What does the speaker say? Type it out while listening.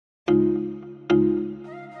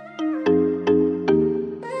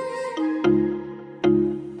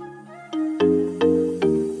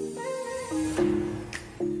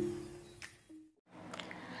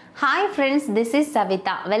friends, this is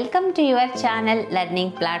Savita. Welcome to your channel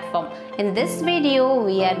Learning Platform. In this video,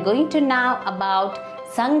 we are going to know about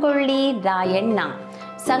Sangolli Rayanna.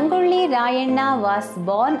 Sangolli Rayanna was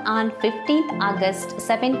born on 15th August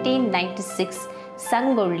 1796,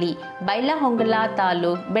 Sangolli, Bailahongala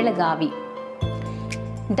Taluk, Belagavi.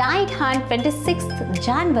 Died on 26th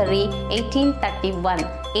January 1831,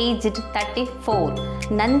 aged 34,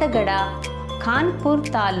 Nandagada, Kanpur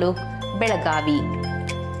Taluk, Belagavi.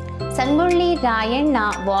 Sangolli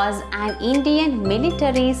Rayanna was an Indian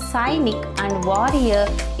military Sainik and warrior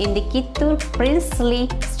in the Kittur princely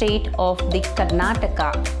state of the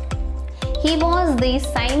Karnataka. He was the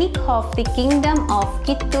Sainik of the kingdom of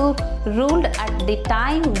Kittur, ruled at the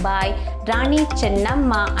time by Rani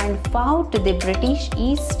Chennamma and fought to the British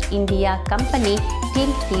East India Company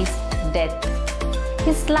till his death.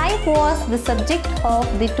 His life was the subject of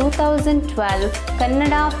the 2012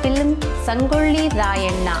 Kannada film Sangolli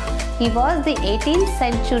Rayanna. He was the 18th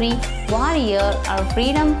century warrior and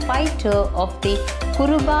freedom fighter of the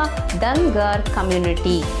Kuruba Dangar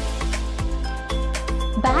community.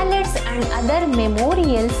 Ballads and other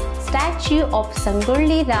memorials, statue of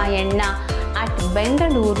Sangolli Rayanna at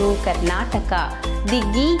Bengaluru, Karnataka. The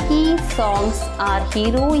Gee songs are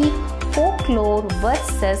heroic folklore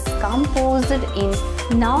verses composed in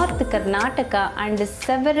North Karnataka, and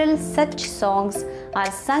several such songs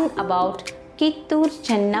are sung about Kittur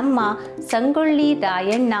Chennamma, Sangolli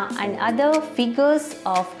Rayanna and other figures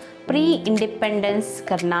of pre-independence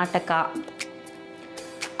Karnataka.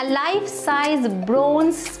 A life-size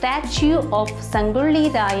bronze statue of Sangolli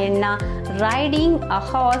Rayanna riding a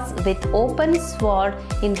horse with open sword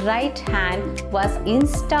in right hand was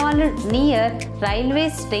installed near railway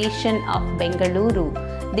station of Bengaluru.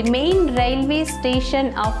 The main railway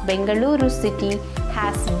station of Bengaluru city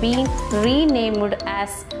has been renamed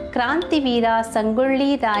as Krantivira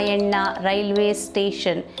Sangolli Rayanna railway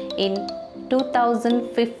station in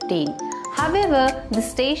 2015. However, the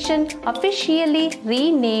station officially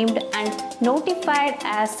renamed and notified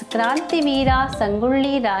as Krantivira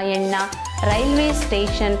Sangolli Rayanna railway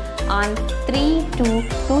station on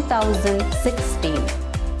 3/2/2016.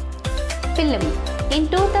 Film. In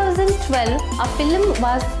 2012, a film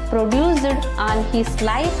was produced on his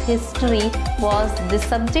life history was the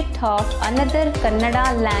subject of another Kannada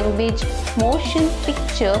language motion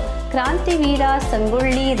picture Krantivira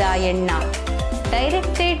Sangolli Rayanna,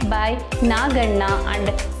 directed by Naganna and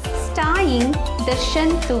starring Darshan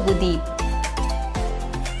Tugudeep.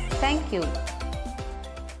 Thank you.